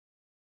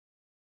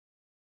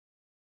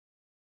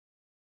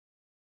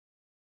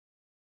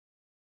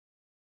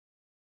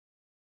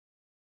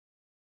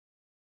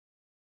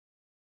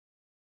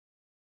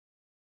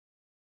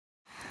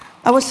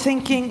I was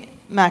thinking,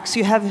 Max,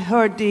 you have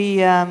heard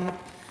the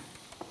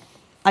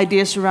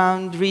ideas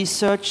around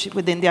research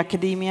within the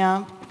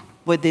academia,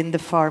 within the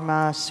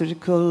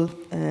pharmaceutical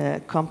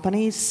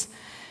companies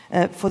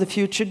for the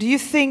future. Do you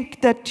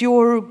think that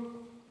your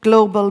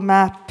global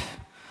map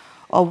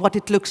of what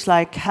it looks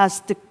like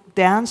has the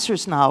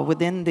answers now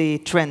within the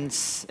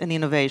trends and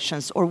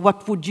innovations, or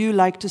what would you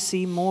like to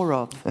see more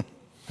of?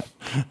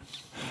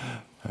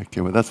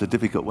 Okay, well, that's a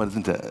difficult one,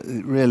 isn't it?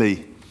 It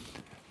really,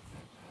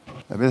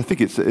 I mean, I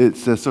think it's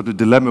a sort of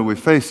dilemma we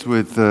face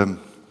with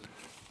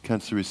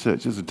cancer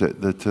research, isn't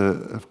it? That,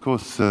 of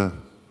course, I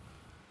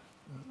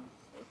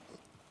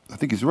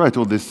think it's right,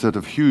 all this sort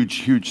of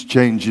huge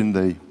change in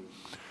the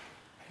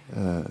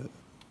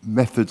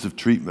methods of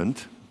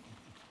treatment,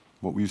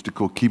 what we used to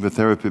call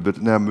chemotherapy,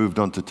 but now moved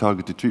on to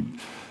targeted treatment.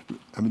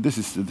 I mean, this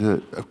is,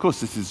 of course,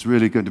 this is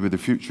really going to be the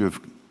future of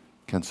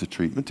cancer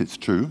treatment, it's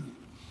true.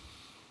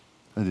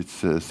 And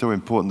it's so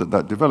important that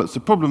that develops.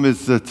 The problem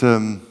is that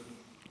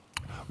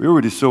we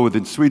already saw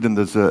within Sweden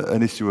there's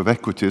an issue of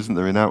equity, isn't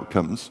there, in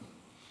outcomes.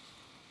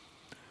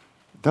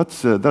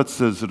 That's a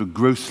sort of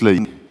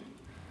grossly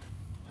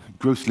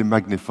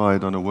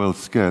magnified on a world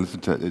scale,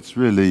 isn't it? It's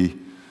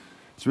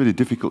really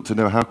difficult to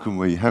know how can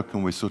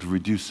we sort of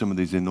reduce some of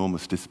these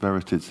enormous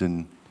disparities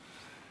in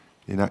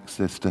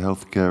access to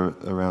healthcare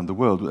around the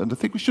world. And I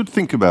think we should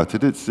think about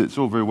it. It's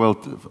all very well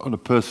on a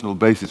personal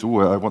basis. Oh,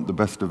 I want the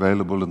best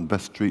available and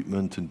best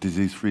treatment and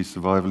disease-free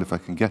survival if I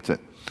can get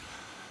it.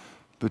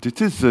 But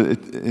it is,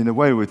 in a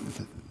way, I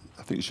think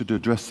we should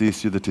address the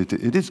issue that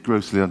it is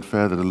grossly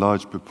unfair that a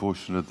large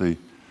proportion of the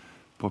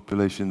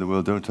population in the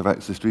world don't have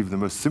access to even the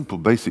most simple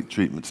basic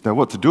treatments. Now,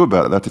 what to do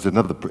about that is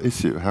another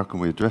issue. How can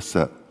we address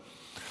that?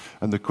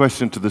 And the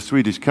question to the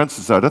Swedish Cancer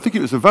Society, I think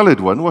it was a valid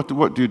one. What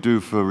do you do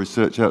for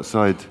research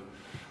outside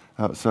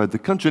the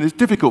country? And it's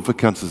difficult for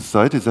cancer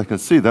societies. I can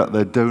see that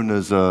their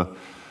donors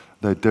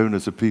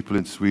are people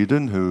in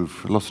Sweden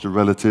who've lost a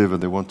relative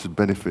and they want to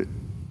benefit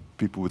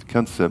people with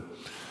cancer.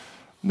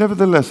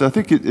 Nevertheless, I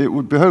think it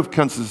would behove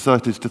cancer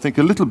societies to think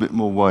a little bit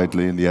more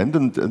widely in the end,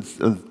 and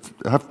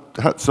have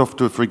hats off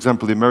to, for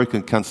example, the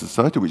American Cancer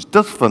Society, which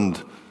does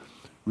fund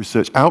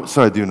research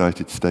outside the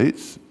United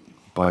States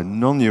by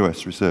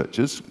non-US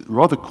researchers,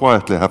 rather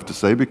quietly, I have to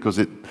say, because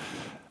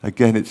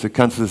it's a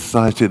cancer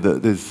society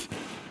that is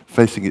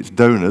facing its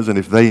donors, and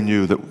if they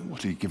knew that,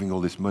 what are you giving all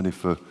this money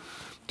for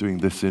doing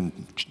this in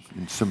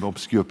some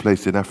obscure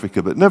place in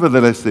Africa? But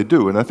nevertheless, they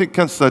do, and I think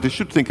cancer society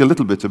should think a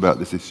little bit about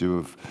this issue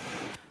of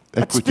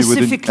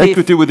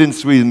equity within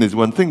Sweden is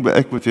one thing, but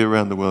equity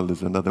around the world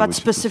is another. But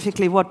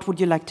specifically, what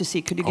would you like to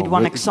see? Could you give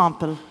one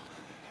example?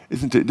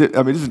 Isn't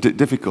it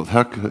difficult?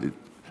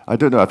 I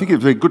don't know. I think it's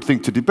a very good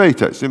thing to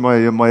debate, actually.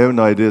 My own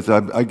ideas,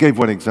 I gave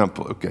one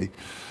example, okay.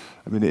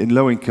 I mean, in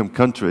low-income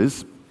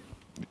countries,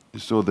 you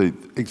saw the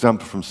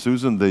example from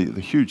Susan,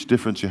 the huge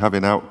difference you have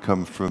in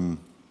outcome from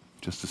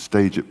just a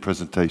stage at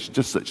presentation,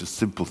 just such a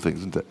simple thing,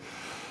 isn't it?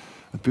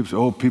 And people say,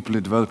 oh, people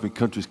in developing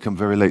countries come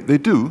very late. They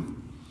do,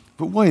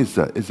 but why is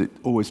that? Is it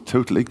always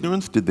total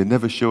ignorance? Did they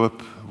never show up?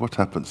 What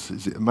happens?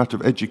 Is it a matter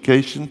of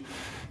education?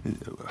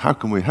 How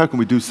can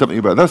we do something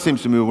about it? That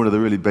seems to me one of the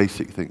really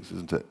basic things,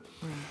 isn't it?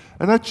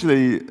 And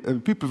actually,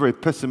 people are very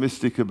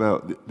pessimistic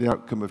about the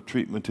outcome of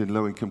treatment in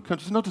low-income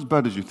countries. It's not as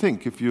bad as you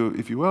think. If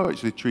you are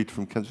actually treated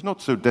from cancer,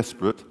 not so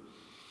desperate,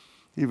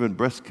 even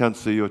breast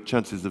cancer, your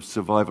chances of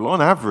survival,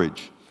 on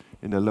average,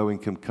 in a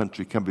low-income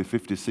country can be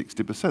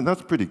 50–60%.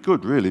 That's pretty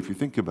good, really, if you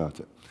think about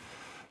it.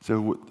 So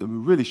we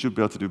really should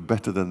be able to do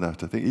better than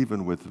that, I think,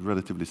 even with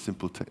relatively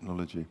simple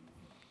technology.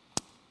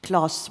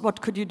 Klas,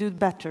 what could you do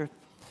better?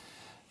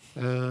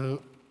 Well,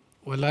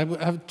 I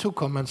have two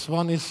comments.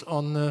 One is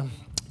on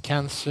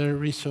cancer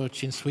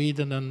research in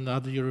Sweden and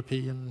other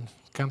European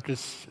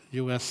countries,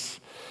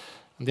 US,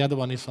 and the other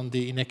one is on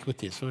the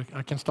inequity. So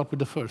I can start with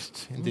the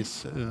first in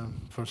this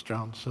first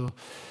round. So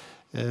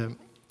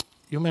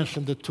you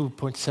mentioned the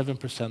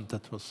 2.7%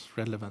 that was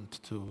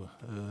relevant to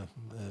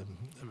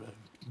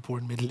poor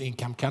and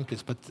middle-income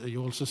countries, but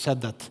you also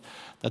said that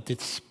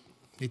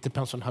it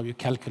depends on how you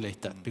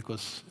calculate that,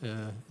 because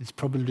it's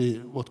probably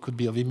what could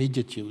be of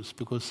immediate use,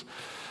 because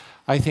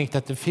I think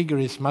that the figure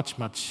is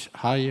much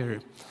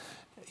higher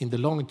in the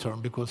long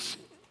term, because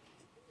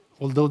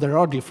although there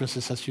are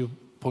differences, as you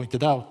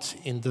pointed out,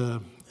 in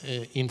the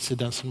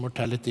incidence and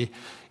mortality,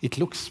 it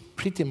looks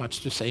pretty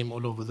much the same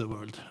all over the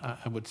world.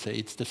 I would say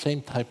it's the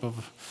same type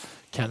of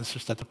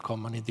cancers that are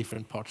common in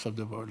different parts of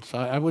the world. So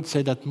I would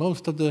say that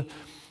most of the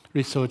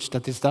research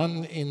that is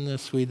done in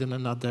Sweden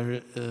and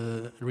other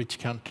rich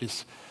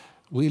countries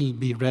will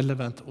be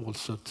relevant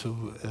also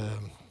to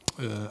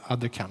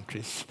other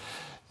countries.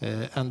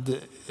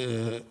 And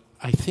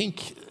I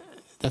think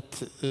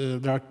that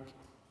there are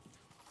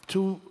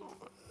two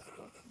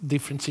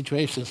different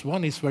situations.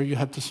 One is where you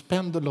have to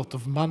spend a lot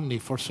of money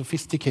for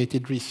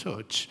sophisticated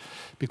research,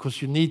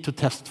 because you need to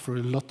test for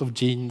a lot of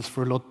genes,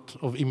 for a lot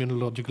of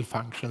immunological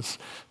functions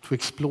to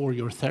explore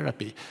your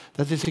therapy.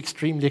 That is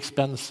extremely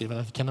expensive,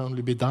 and it can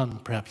only be done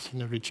perhaps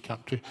in a rich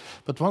country.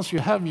 But once you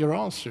have your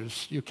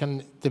answers, you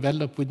can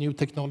develop with new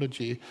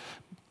technology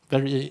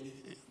very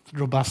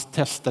robust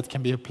tests that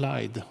can be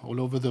applied all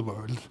over the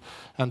world,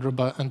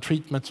 and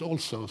treatments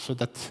also. So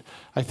that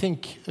I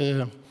think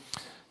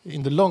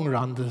in the long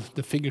run,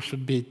 the figure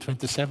should be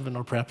 27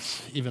 or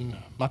perhaps even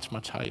much,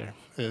 much higher.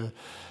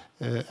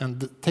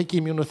 And take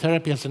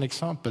immunotherapy as an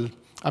example.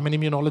 I'm an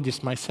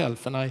immunologist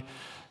myself, and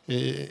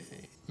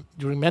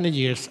during many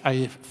years,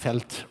 I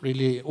felt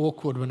really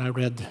awkward when I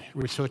read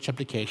research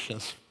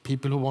applications.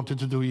 People who wanted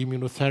to do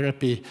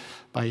immunotherapy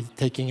by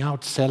taking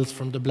out cells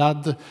from the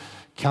blood,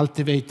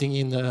 cultivating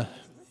in a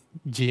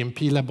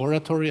GMP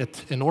laboratory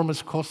at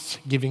enormous costs,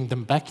 giving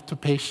them back to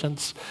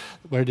patients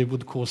where they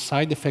would cause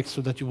side effects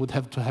so that you would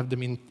have to have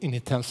them in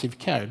intensive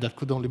care. That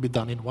could only be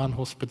done in one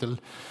hospital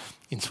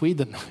in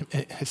Sweden,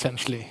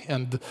 essentially,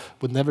 and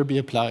would never be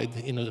applied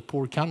in a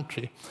poor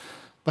country.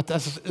 But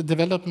as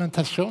development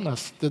has shown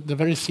us, the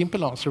very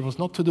simple answer was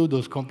not to do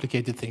those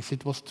complicated things.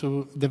 It was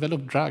to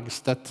develop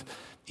drugs that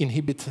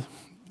inhibit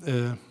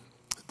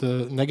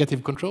the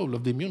negative control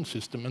of the immune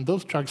system. And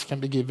those drugs can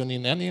be given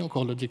in any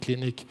oncology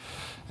clinic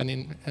and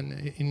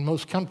in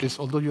most countries,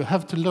 although you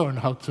have to learn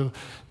how to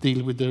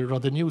deal with the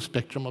rather new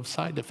spectrum of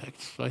side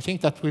effects. So I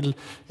think that will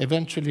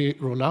eventually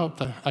roll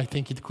out. I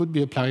think it could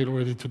be applied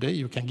already today.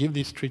 You can give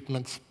these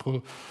treatments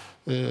to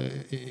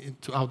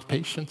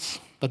outpatients,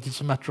 but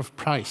it's a matter of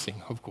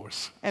pricing, of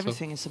course.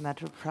 Everything is a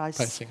matter of price.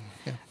 Pricing,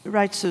 yeah.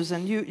 Right,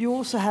 Susan. You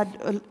also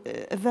had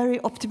a very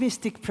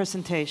optimistic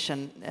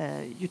presentation.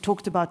 You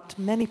talked about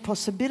many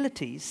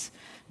possibilities,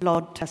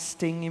 blood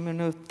testing,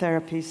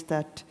 immunotherapies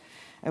that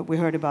we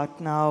heard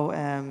about now,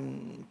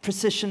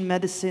 precision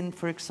medicine,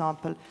 for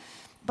example.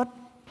 But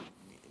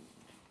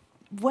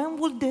when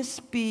will this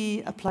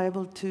be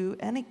applicable to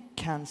any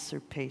cancer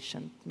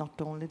patient,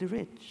 not only the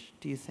rich,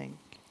 do you think?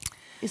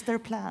 Is there a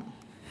plan?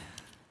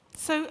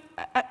 So,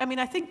 I mean,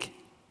 I think,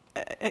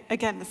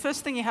 again, the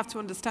first thing you have to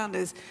understand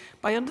is,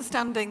 by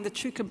understanding the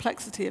true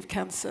complexity of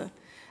cancer,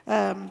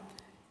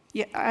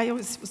 yeah, I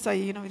always say,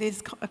 you know, it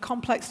is a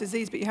complex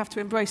disease, but you have to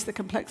embrace the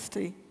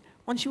complexity.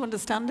 Once you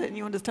understand it and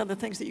you understand the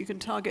things that you can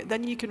target,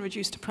 then you can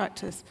reduce to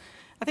practice.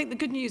 I think the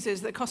good news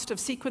is the cost of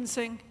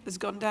sequencing has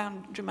gone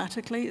down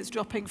dramatically. It's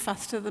dropping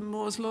faster than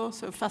Moore's law,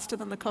 so faster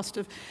than the cost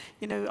of,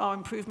 you know, our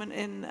improvement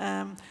in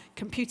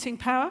computing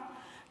power.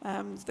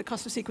 The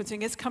cost of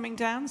sequencing is coming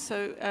down,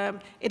 so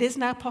it is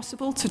now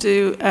possible to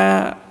do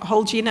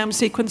whole genome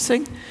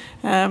sequencing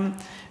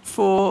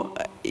for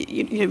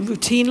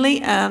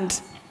routinely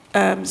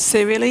and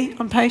serially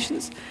on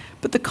patients.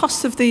 But the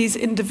cost of these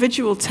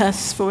individual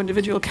tests for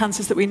individual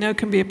cancers that we know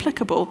can be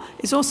applicable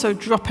is also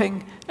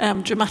dropping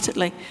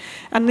dramatically.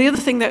 And the other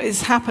thing that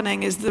is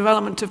happening is the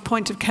development of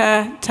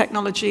point-of-care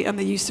technology and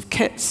the use of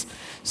kits.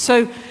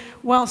 So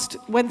whilst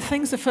when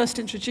things are first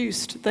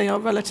introduced, they are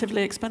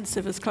relatively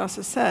expensive, as Klas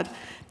has said,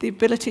 the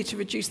ability to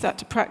reduce that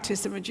to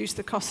practice and reduce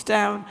the cost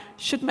down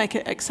should make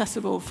it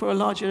accessible for a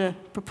larger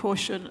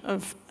proportion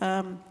of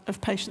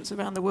patients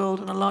around the world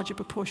and a larger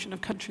proportion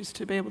of countries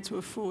to be able to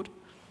afford.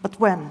 But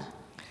when?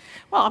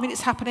 Well, I mean,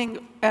 it's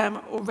happening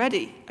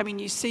already. I mean,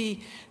 you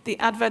see the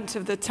advent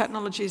of the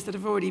technologies that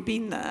have already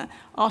been there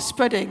are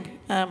spreading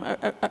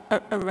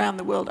around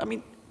the world. I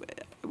mean,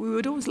 we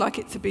would always like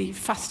it to be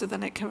faster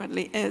than it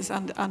currently is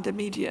and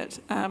immediate.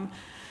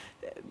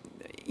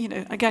 You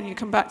know, again, you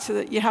come back to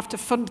that. You have to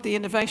fund the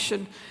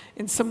innovation.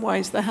 In some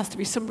ways, there has to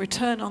be some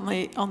return on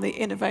the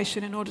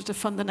innovation in order to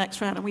fund the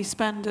next round. And we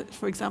spend,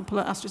 for example,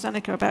 at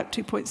AstraZeneca, about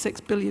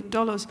 $2.6 billion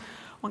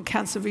on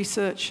cancer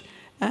research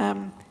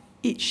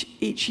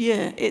each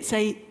year. It's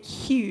a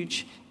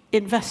huge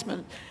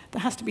investment.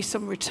 There has to be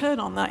some return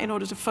on that in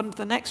order to fund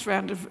the next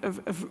round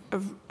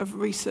of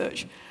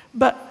research.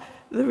 But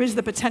there is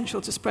the potential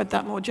to spread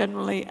that more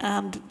generally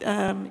and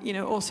you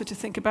know, also to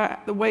think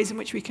about the ways in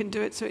which we can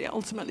do it so it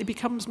ultimately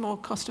becomes more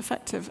cost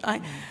effective.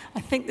 I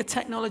think the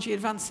technology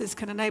advances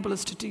can enable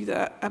us to do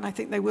that, and I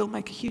think they will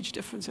make a huge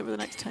difference over the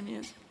next 10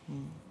 years.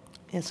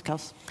 Yes,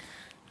 Klas.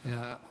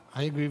 Yeah,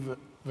 I agree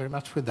very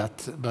much with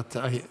that, but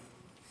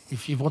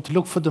if you want to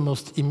look for the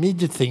most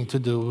immediate thing to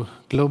do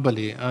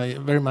globally, I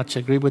very much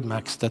agree with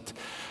Max that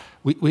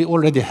we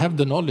already have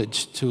the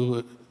knowledge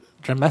to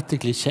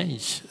dramatically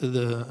change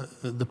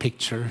the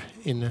picture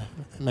in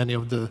many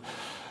of the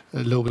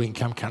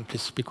low-income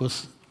countries,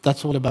 because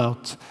that's all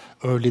about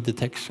early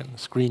detection,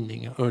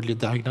 screening, early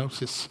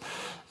diagnosis.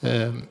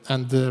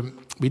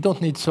 We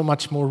don't need so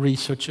much more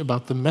research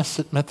about the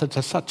methods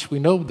as such. We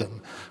know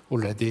them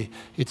already.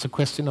 It's a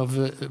question of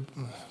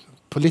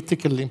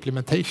political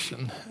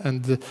implementation,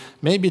 and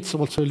maybe it's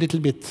also a little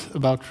bit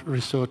about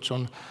research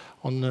on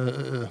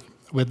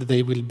whether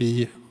they will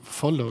be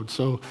followed.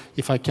 So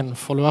if I can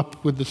follow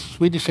up with the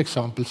Swedish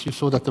examples, you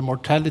saw that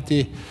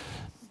the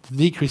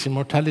decrease in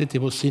mortality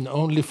was seen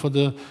only for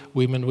the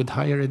women with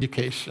higher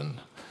education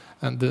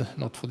and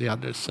not for the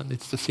others. And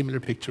it's a similar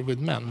picture with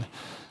men.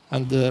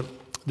 And the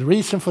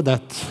reason for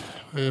that,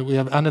 we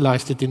have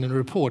analyzed it in a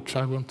report.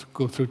 I won't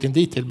go through it in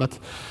detail, but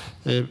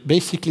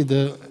basically,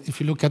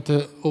 if you look at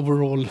the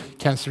overall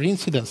cancer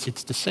incidence,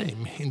 it's the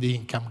same in the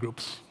income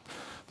groups.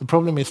 The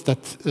problem is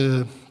that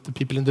the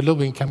people in the low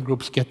income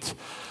groups get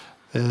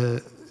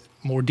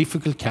more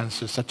difficult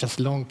cancers, such as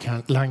lung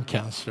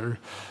cancer,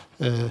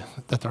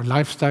 that are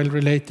lifestyle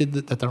related,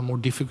 that are more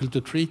difficult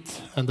to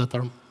treat, and that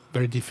are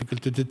very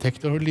difficult to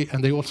detect early,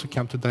 and they also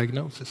come to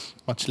diagnosis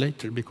much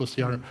later because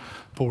they are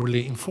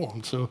poorly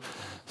informed. So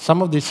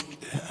some of these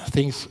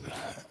things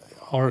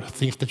are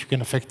things that you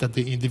can affect at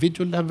the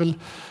individual level,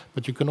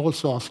 but you can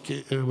also ask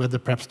whether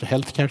perhaps the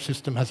healthcare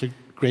system has a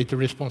greater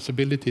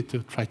responsibility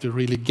to try to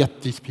really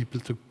get these people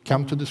to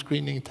come to the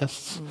screening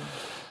tests.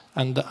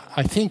 And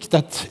I think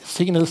that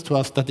signals to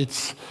us that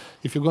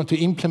if you're going to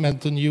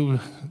implement a new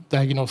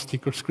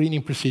diagnostic or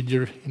screening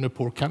procedure in a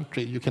poor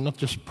country, you cannot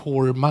just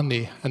pour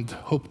money and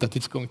hope that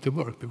it's going to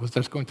work, because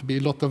there's going to be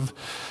a lot of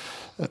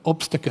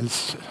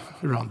obstacles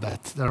around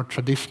that. There are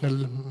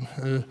traditional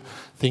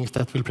things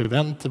that will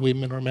prevent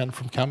women or men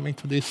from coming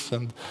to this,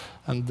 and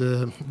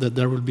that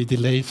there will be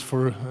delays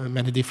for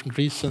many different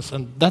reasons,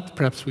 and that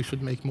perhaps we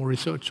should make more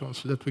research on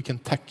so that we can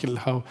tackle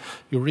how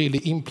you really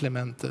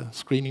implement a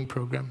screening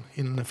program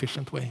in an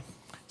efficient way.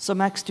 So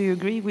Max, do you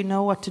agree we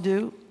know what to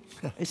do?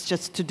 It's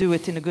just to do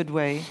it in a good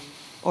way,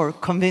 or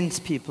convince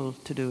people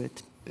to do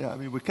it? Yeah, I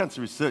mean, we're cancer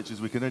researchers,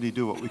 we can only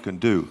do what we can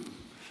do.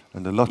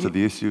 And a lot of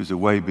the issues are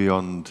way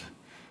beyond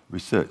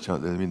research,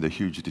 aren't they? I mean, the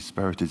huge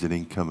disparities in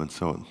income and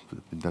so on.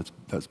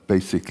 That's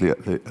basically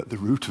at the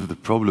root of the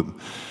problem.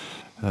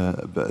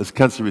 But as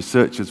cancer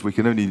researchers, we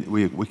can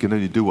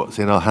only do what's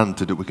in our hand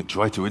to do. We can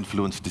try to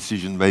influence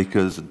decision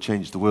makers and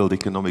change the world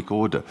economic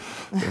order.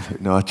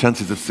 Our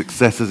chances of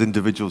success as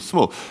individuals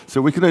small.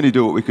 So we can only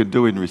do what we can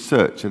do in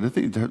research. And I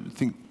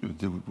think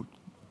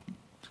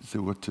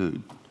so what to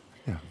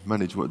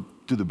manage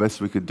do the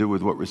best we could do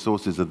with what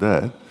resources are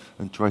there,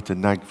 and try to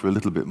nag for a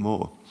little bit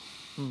more.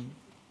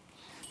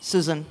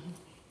 Susan,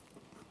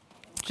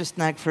 just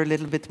nag for a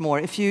little bit more.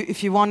 If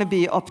you want to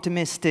be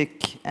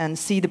optimistic and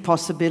see the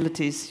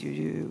possibilities,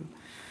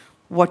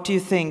 what do you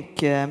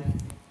think?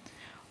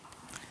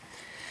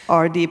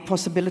 Are the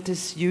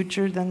possibilities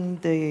huger than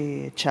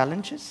the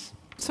challenges?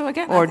 So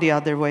again, or the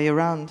other way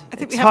around?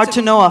 It's hard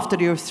to know after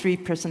your 3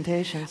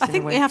 presentations. I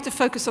think we have to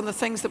focus on the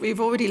things that we've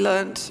already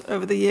learned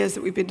over the years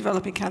that we've been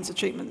developing cancer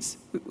treatments.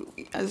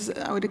 As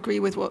I would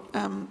agree with what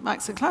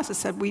Max and Klas have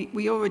said,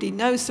 we already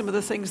know some of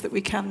the things that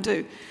we can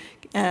do.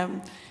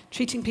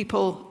 Treating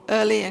people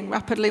early and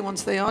rapidly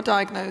once they are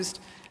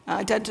diagnosed,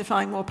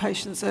 identifying more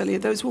patients earlier,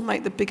 those will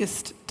make the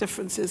biggest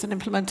differences in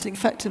implementing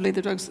effectively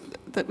the drugs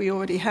that we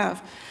already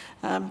have.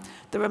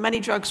 There are many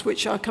drugs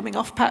which are coming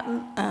off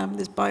patent.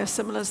 There's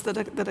biosimilars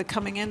that are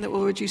coming in that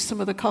will reduce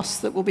some of the costs,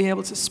 that will be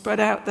able to spread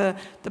out the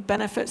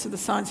benefits of the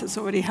science that's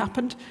already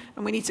happened.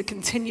 And we need to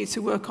continue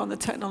to work on the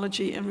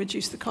technology and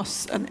reduce the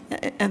costs and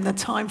the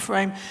time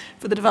frame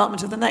for the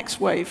development of the next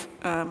wave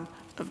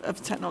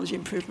of technology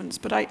improvements.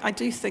 But I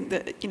do think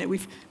that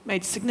we've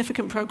made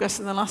significant progress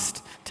in the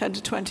last 10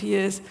 to 20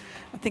 years.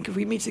 I think if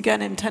we meet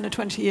again in 10 or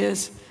 20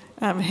 years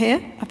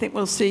here, I think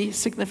we'll see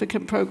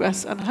significant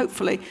progress and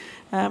hopefully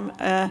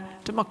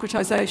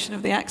democratization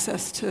of the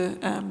access to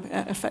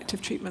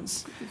effective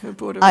treatments for a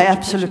broader range of patients. I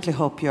absolutely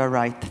hope you're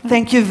right.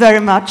 Thank you very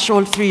much,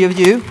 all 3 of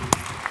you.